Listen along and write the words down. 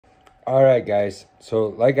All right, guys. So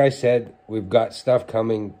like I said, we've got stuff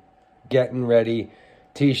coming, getting ready,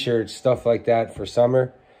 t-shirts, stuff like that for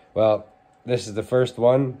summer. Well, this is the first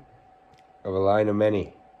one of a line of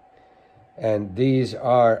many. And these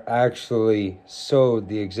are actually sewed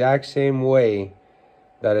the exact same way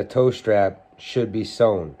that a toe strap should be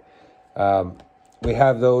sewn. We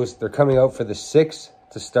have those. They're coming out for the 6th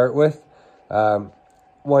to start with.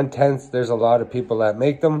 1/10, there's a lot of people that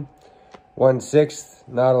make them. 1/6,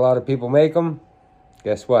 not a lot of people make them.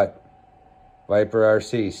 Guess what? Viper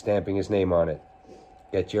RC stamping his name on it.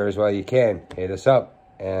 Get yours while you can. Hit us up.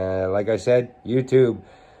 And like I said, YouTube,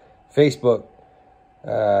 Facebook,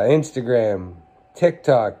 Instagram,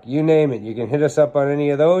 TikTok, you name it. You can hit us up on any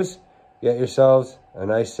of those. Get yourselves a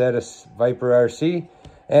nice set of Viper RC.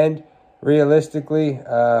 And realistically,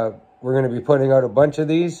 we're going to be putting out a bunch of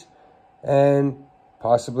these and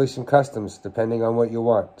possibly some customs depending on what you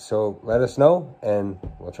want. So let us know and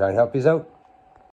we'll try and help you out.